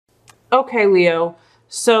Okay, Leo.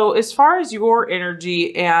 So as far as your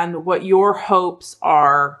energy and what your hopes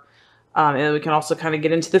are, and then we can also kind of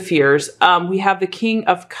get into the fears, we have the King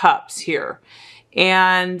of Cups here.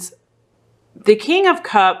 And the King of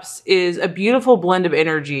Cups is a beautiful blend of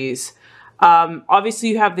energies. Obviously,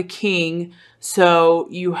 you have the King, so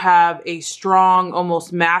you have a strong,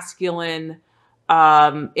 almost masculine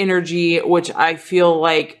energy, which I feel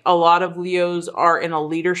like a lot of Leos are in a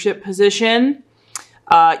leadership position.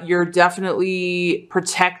 You're definitely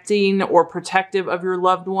protecting or protective of your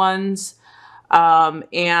loved ones.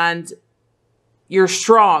 And you're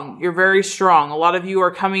strong. You're very strong. A lot of you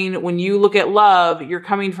are coming, when you look at love, you're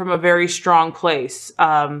coming from a very strong place.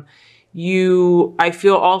 I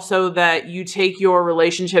feel also that you take your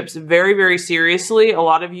relationships very, very seriously. A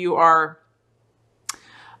lot of you are,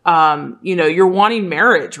 you're wanting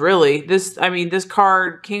marriage, really. This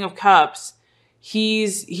card, King of Cups,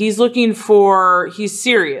 he's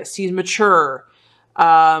serious, he's mature,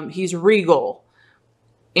 he's regal.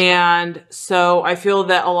 And so I feel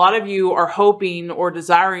that a lot of you are hoping or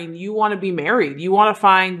desiring, you want to be married. You want to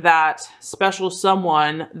find that special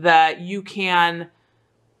someone that you can,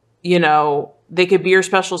 they could be your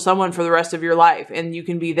special someone for the rest of your life and you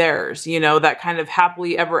can be theirs, that kind of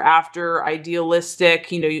happily ever after, idealistic,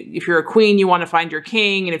 if you're a queen, you want to find your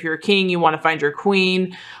king. And if you're a king, you want to find your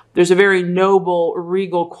queen. There's a very noble,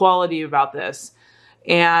 regal quality about this.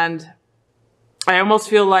 And I almost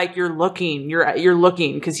feel like you're looking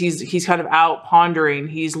because he's kind of out pondering.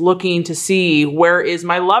 He's looking to see, where is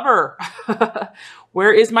my lover?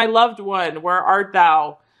 Where is my loved one? Where art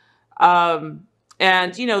thou? And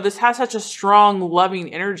this has such a strong,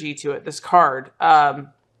 loving energy to it, this card. I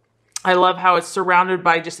love how it's surrounded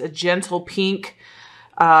by just a gentle pink.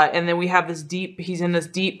 And then we have he's in this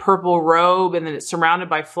deep purple robe, and then it's surrounded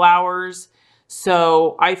by flowers.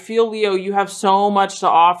 So I feel, Leo, you have so much to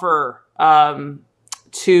offer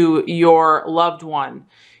to your loved one.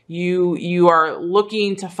 You are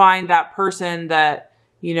looking to find that person that,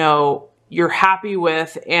 you're happy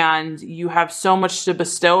with, and you have so much to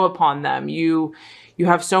bestow upon them. You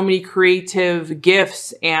have so many creative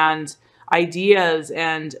gifts and ideas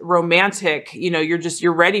and romantic,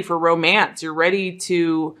 you're ready for romance. You're ready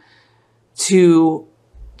to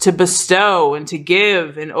bestow and to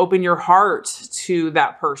give and open your heart to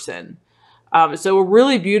that person. So a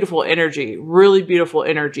really beautiful energy, really beautiful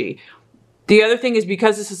energy. The other thing is,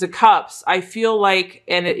 because this is a cups, I feel like,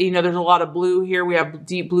 and there's a lot of blue here. We have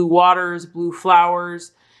deep blue waters, blue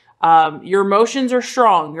flowers. Your emotions are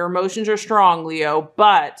strong. Your emotions are strong, Leo,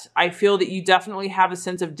 but I feel that you definitely have a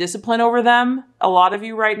sense of discipline over them. A lot of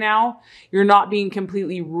you right now, you're not being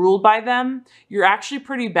completely ruled by them. You're actually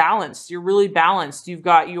pretty balanced. You're really balanced. You've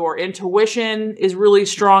got your intuition is really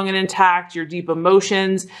strong and intact, your deep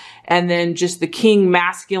emotions, and then just the king,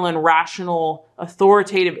 masculine, rational,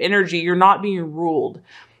 authoritative energy. You're not being ruled.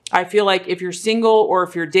 I feel like if you're single or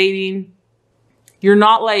if you're dating, you're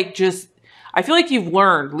not like just, I feel like you've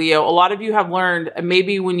learned, Leo. A lot of you have learned,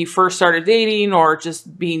 maybe when you first started dating or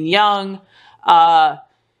just being young,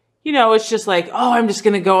 it's just like, oh, I'm just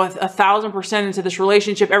going to go 1,000% into this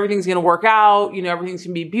relationship. Everything's going to work out. Everything's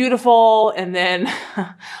going to be beautiful. And then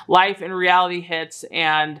life and reality hits.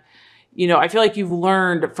 And, I feel like you've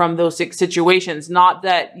learned from those situations, not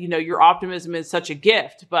that, your optimism is such a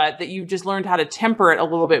gift, but that you've just learned how to temper it a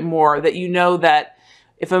little bit more, that that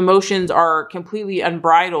if emotions are completely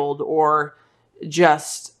unbridled, or you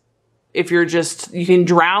can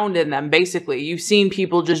drown in them, basically. You've seen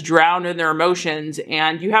people just drown in their emotions,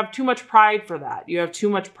 and you have too much pride for that. You have too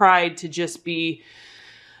much pride to just be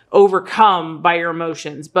overcome by your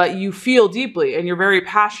emotions, but you feel deeply, and you're very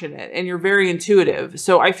passionate, and you're very intuitive.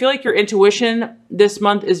 So I feel like your intuition this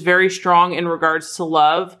month is very strong in regards to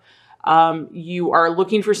love. You are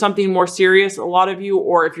looking for something more serious, a lot of you,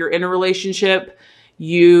 or if you're in a relationship,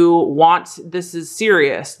 this is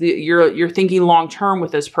serious. You're thinking long-term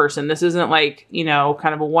with this person. This isn't like,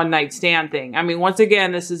 kind of a one-night stand thing. I mean, once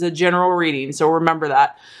again, this is a general reading, so remember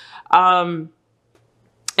that.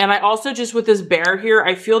 And I also, just with this bear here,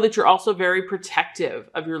 I feel that you're also very protective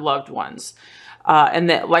of your loved ones. And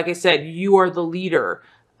that, like I said, you are the leader.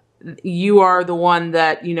 You are the one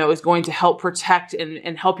that, is going to help protect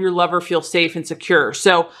and help your lover feel safe and secure.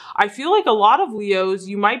 So I feel like a lot of Leos,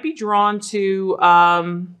 you might be drawn to,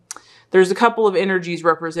 there's a couple of energies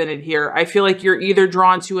represented here. I feel like you're either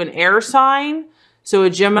drawn to an air sign, so a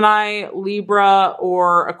Gemini, Libra,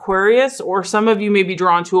 or Aquarius, or some of you may be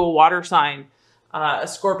drawn to a water sign, a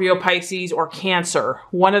Scorpio, Pisces, or Cancer.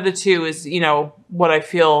 One of the two is, what I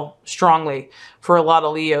feel strongly for a lot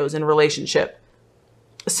of Leos in relationship.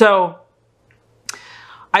 So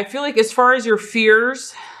I feel like as far as your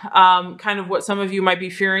fears, kind of what some of you might be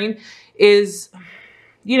fearing is,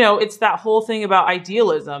 you know, it's that whole thing about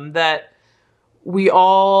idealism, that we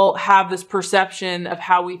all have this perception of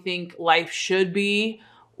how we think life should be,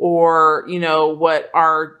 or, you know,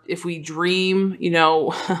 if we dream, you know,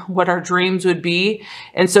 what our dreams would be.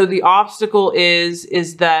 And so the obstacle is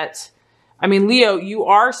that, I mean, Leo, you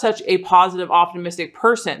are such a positive, optimistic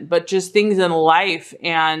person, but just things in life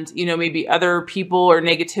and, you know, maybe other people or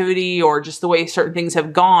negativity or just the way certain things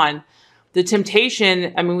have gone, the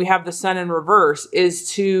temptation, I mean, we have the sun in reverse, is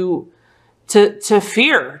to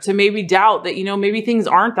fear, to maybe doubt that, you know, maybe things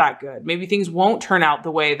aren't that good. Maybe things won't turn out the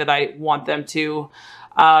way that I want them to.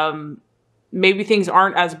 Maybe things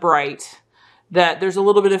aren't as bright, that there's a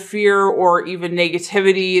little bit of fear or even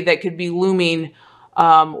negativity that could be looming,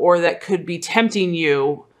 or that could be tempting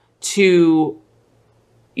you to,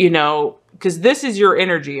 you know, because this is your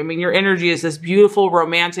energy. I mean, your energy is this beautiful,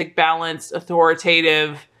 romantic, balanced,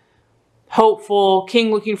 authoritative, hopeful,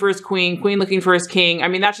 king looking for his queen, queen looking for his king. I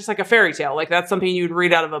mean, that's just like a fairy tale. Like, that's something you'd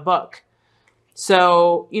read out of a book.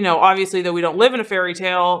 So, you know, obviously, though we don't live in a fairy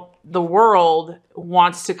tale, the world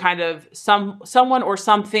wants to kind of, someone or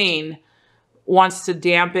something wants to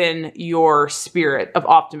dampen your spirit of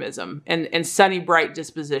optimism and sunny, bright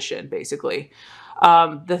disposition, basically.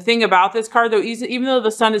 The thing about this card, though, even though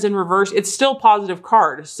the sun is in reverse, it's still a positive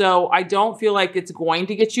card. So I don't feel like it's going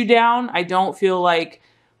to get you down. I don't feel like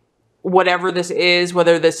whatever this is,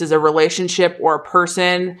 whether this is a relationship or a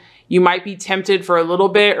person, you might be tempted for a little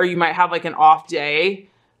bit, or you might have like an off day.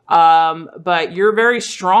 But you're very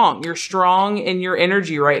strong. You're strong in your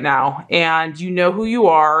energy right now, and you know who you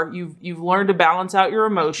are. You've learned to balance out your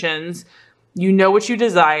emotions. You know what you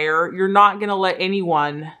desire. You're not going to let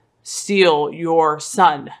anyone steal your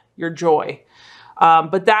sun, your joy.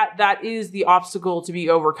 But that is the obstacle to be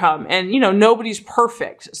overcome. And, you know, nobody's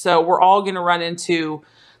perfect. So we're all going to run into,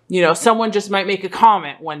 you know, someone just might make a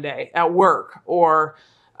comment one day at work, or,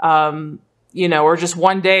 you know, or just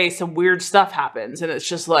one day some weird stuff happens and it's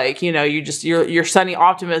just like, you know, your sunny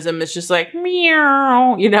optimism is just like,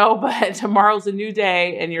 meow, you know, but tomorrow's a new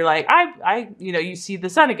day and you're like, you know, you see the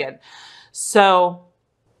sun again. So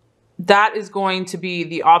that is going to be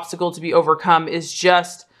the obstacle to be overcome, is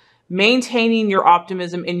just maintaining your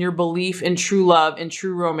optimism and your belief in true love and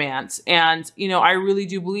true romance. And, you know, I really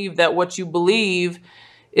do believe that what you believe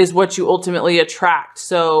is what you ultimately attract.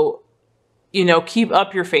 So, you know, keep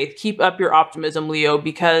up your faith, keep up your optimism, Leo,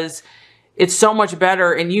 because it's so much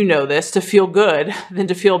better, and you know this, to feel good than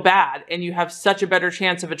to feel bad. And you have such a better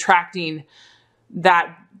chance of attracting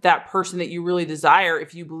that person that you really desire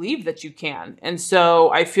if you believe that you can. And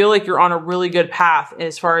so I feel like you're on a really good path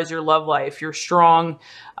as far as your love life. You're strong.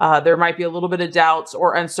 There might be a little bit of doubts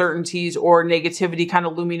or uncertainties or negativity kind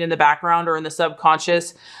of looming in the background or in the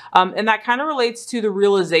subconscious. And that kind of relates to the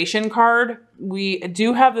realization card. We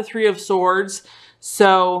do have the Three of Swords.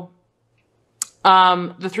 So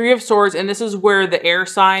the Three of Swords, and this is where the air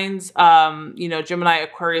signs, you know, Gemini,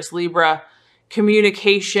 Aquarius, Libra,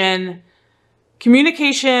 communication,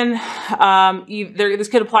 this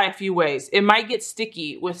could apply a few ways. It might get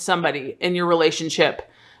sticky with somebody in your relationship.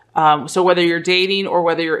 So whether you're dating or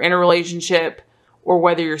whether you're in a relationship or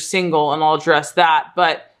whether you're single, and I'll address that.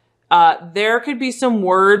 But there could be some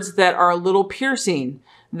words that are a little piercing,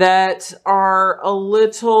 that are a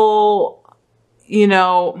little, you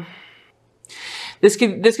know, this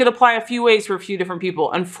could apply a few ways for a few different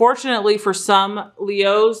people. Unfortunately, for some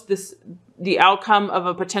Leos, the outcome of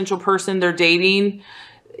a potential person they're dating,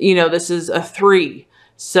 you know, this is a 3.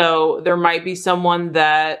 So there might be someone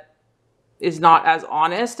that is not as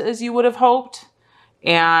honest as you would have hoped,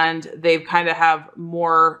 and they kind of have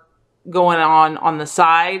more going on the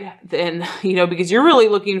side than, you know, because you're really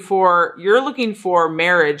looking for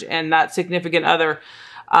marriage and that significant other.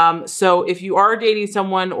 So if you are dating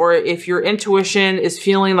someone, or if your intuition is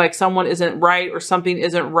feeling like someone isn't right or something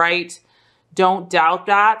isn't right, don't doubt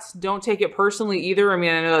that. Don't take it personally either. I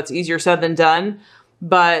mean, I know that's easier said than done,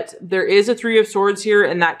 but there is a Three of Swords here,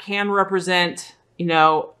 and that can represent, you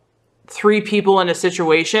know, 3 people in a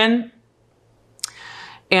situation,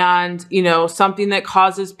 and, you know, something that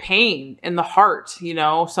causes pain in the heart, you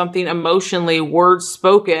know, something emotionally, words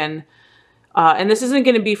spoken. And this isn't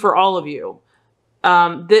going to be for all of you.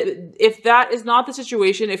 If that is not the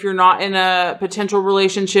situation, if you're not in a potential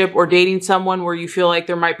relationship or dating someone where you feel like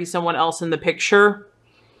there might be someone else in the picture,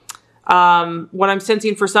 what I'm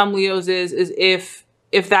sensing for some Leos is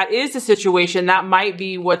if that is the situation, that might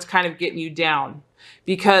be what's kind of getting you down,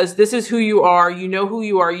 because this is who you are. You know who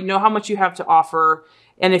you are. You know how much you have to offer.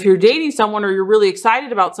 And if you're dating someone, or you're really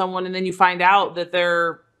excited about someone, and then you find out that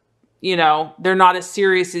they're, you know, they're not as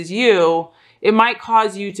serious as you, it might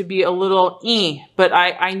cause you to be a little, but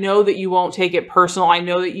I know that you won't take it personal. I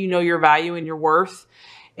know that you know your value and your worth,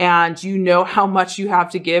 and you know how much you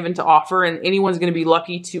have to give and to offer, and anyone's going to be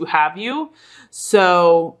lucky to have you.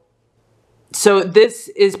 So this,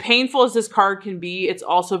 is painful as this card can be, it's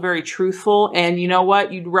also very truthful. And you know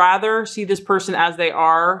what? You'd rather see this person as they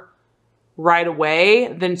are right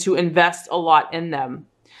away than to invest a lot in them,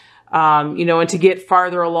 you know, and to get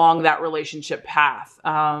farther along that relationship path.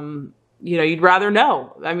 You know, you'd rather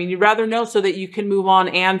know. I mean, you'd rather know so that you can move on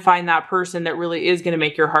and find that person that really is going to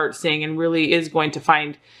make your heart sing and really is going to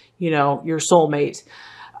find, you know, your soulmate.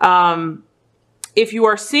 If you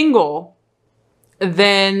are single,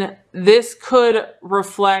 then this could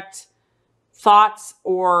reflect thoughts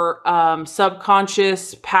or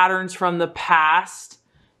subconscious patterns from the past,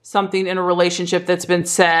 something in a relationship that's been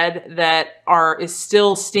said that is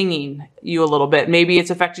still stinging you a little bit. Maybe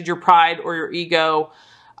it's affected your pride or your ego,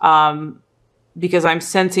 because I'm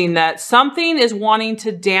sensing that something is wanting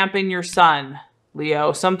to dampen your sun,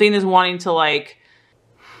 Leo. Something is wanting to, like,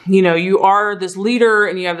 you know, you are this leader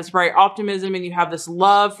and you have this bright optimism and you have this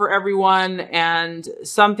love for everyone, and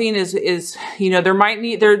something is, you know, there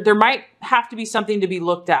might have to be something to be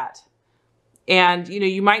looked at. And, you know,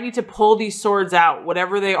 you might need to pull these swords out,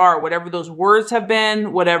 whatever they are, whatever those words have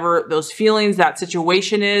been, whatever those feelings, that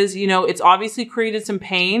situation is, you know, it's obviously created some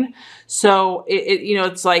pain. So you know,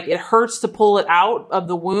 it's like, it hurts to pull it out of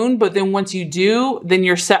the wound, but then once you do, then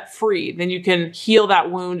you're set free. Then you can heal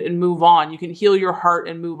that wound and move on. You can heal your heart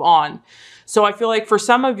and move on. So I feel like for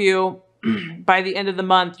some of you, by the end of the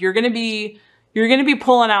month, you're going to be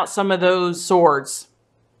pulling out some of those swords.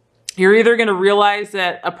 You're either going to realize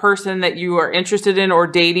that a person that you are interested in or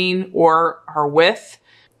dating or are with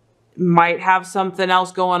might have something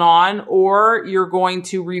else going on, or you're going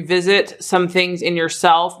to revisit some things in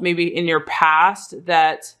yourself, maybe in your past,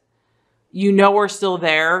 that you know are still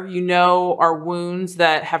there, you know are wounds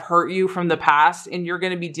that have hurt you from the past, and you're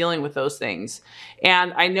going to be dealing with those things.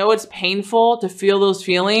 And I know it's painful to feel those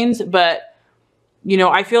feelings, but you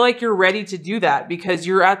know, I feel like you're ready to do that because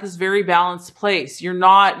you're at this very balanced place. You're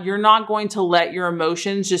not going to let your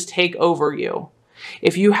emotions just take over you.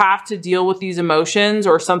 If you have to deal with these emotions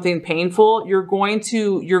or something painful, you're going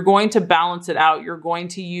to balance it out. You're going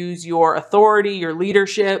to use your authority, your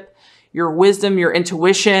leadership, your wisdom, your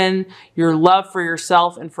intuition, your love for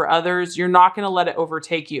yourself and for others. You're not going to let it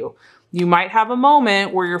overtake you. You might have a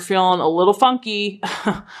moment where you're feeling a little funky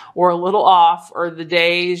or a little off, or the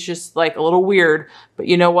day is just like a little weird. But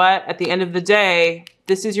you know what? At the end of the day,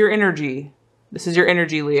 this is your energy. This is your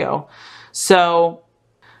energy, Leo. So,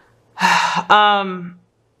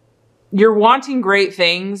 you're wanting great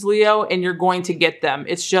things, Leo, and you're going to get them.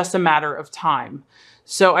 It's just a matter of time.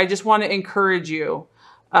 So I just want to encourage you.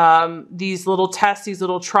 These little tests, these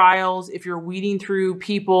little trials, if you're weeding through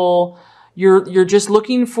people, you're just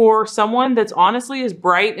looking for someone that's honestly as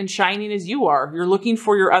bright and shining as you are. You're looking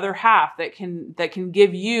for your other half that can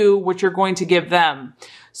give you what you're going to give them.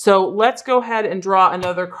 So let's go ahead and draw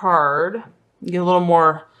another card, get a little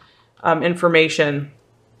more information.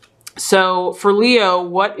 So for Leo,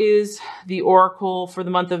 what is the oracle for the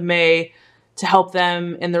month of May to help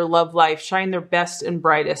them in their love life shine their best and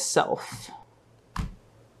brightest self?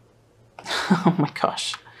 Oh my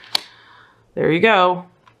gosh. There you go.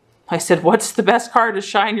 I said, what's the best card to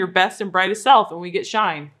shine your best and brightest self? And we get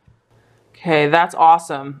shine. Okay, that's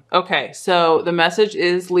awesome. Okay, so the message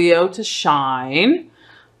is Leo to shine.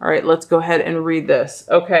 All right, let's go ahead and read this.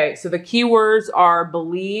 Okay, so the keywords are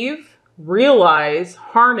believe, realize,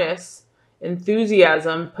 harness,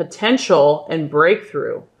 enthusiasm, potential, and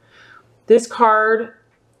breakthrough. This card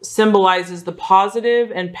symbolizes the positive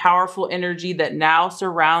and powerful energy that now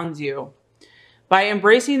surrounds you. By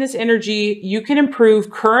embracing this energy, you can improve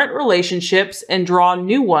current relationships and draw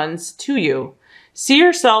new ones to you. See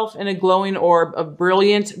yourself in a glowing orb of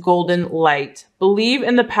brilliant golden light. Believe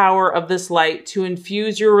in the power of this light to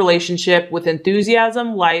infuse your relationship with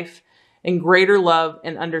enthusiasm, life, and greater love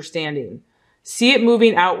and understanding. See it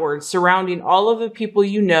moving outwards, surrounding all of the people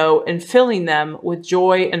you know and filling them with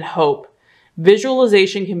joy and hope.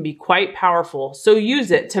 Visualization can be quite powerful, so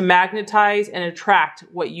use it to magnetize and attract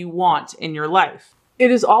what you want in your life.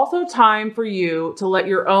 It is also time for you to let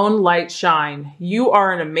your own light shine. You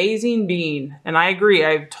are an amazing being, and I agree.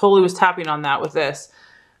 I totally was tapping on that with this.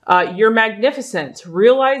 You're magnificent.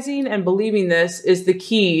 Realizing and believing this is the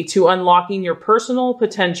key to unlocking your personal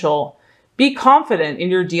potential. Be confident in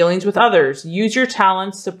your dealings with others. Use your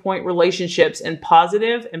talents to point relationships in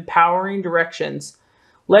positive, empowering directions.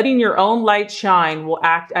 Letting your own light shine will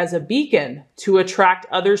act as a beacon to attract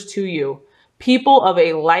others to you, people of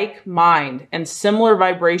a like mind and similar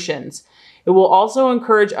vibrations. It It will also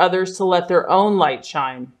encourage others to let their own light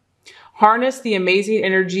shine. Harness the amazing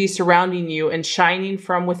energy surrounding you and shining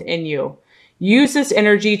from within you. Use this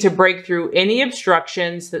energy to break through any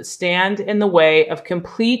obstructions that stand in the way of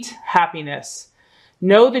complete happiness.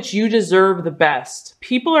 Know that you deserve the best.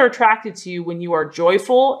 People are attracted to you when you are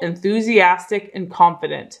joyful, enthusiastic, and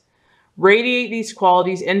confident. Radiate these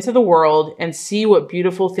qualities into the world and see what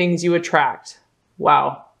beautiful things you attract.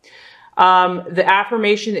 Wow. The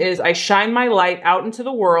affirmation is, I shine my light out into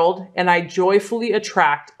the world and I joyfully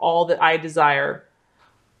attract all that I desire.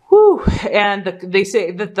 Whew. And they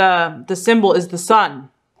say that the symbol is the sun.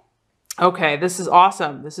 Okay, this is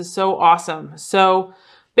awesome. This is so awesome. So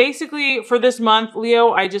basically for this month,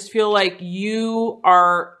 Leo, I just feel like you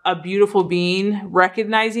are a beautiful being,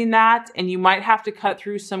 recognizing that, and you might have to cut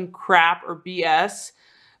through some crap or BS,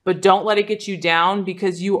 but don't let it get you down,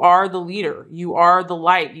 because you are the leader. You are the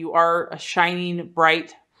light. You are a shining,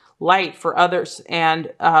 bright light for others,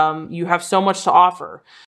 and you have so much to offer.